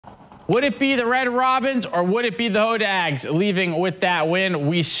Would it be the Red Robins or would it be the Hodags leaving with that win?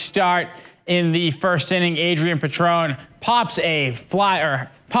 We start in the first inning. Adrian Patron pops a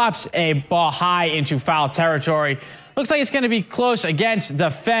ball high into foul territory. Looks like it's going to be close against the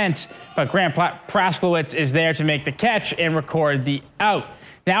fence, but Grant Praskowitz is there to make the catch and record the out.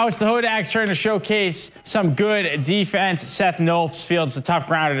 Now it's the Hodags' turn to showcase some good defense. Seth Nolfs fields the tough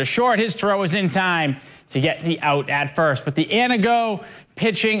grounder to short. His throw was in time to get the out at first, but the Antigo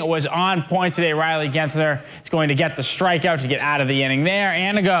pitching was on point today. Riley Genthler is going to get the strikeout to get out of the inning there.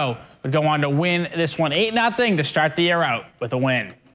 Antigo would go on to win this one 8-0 to start the year out with a win.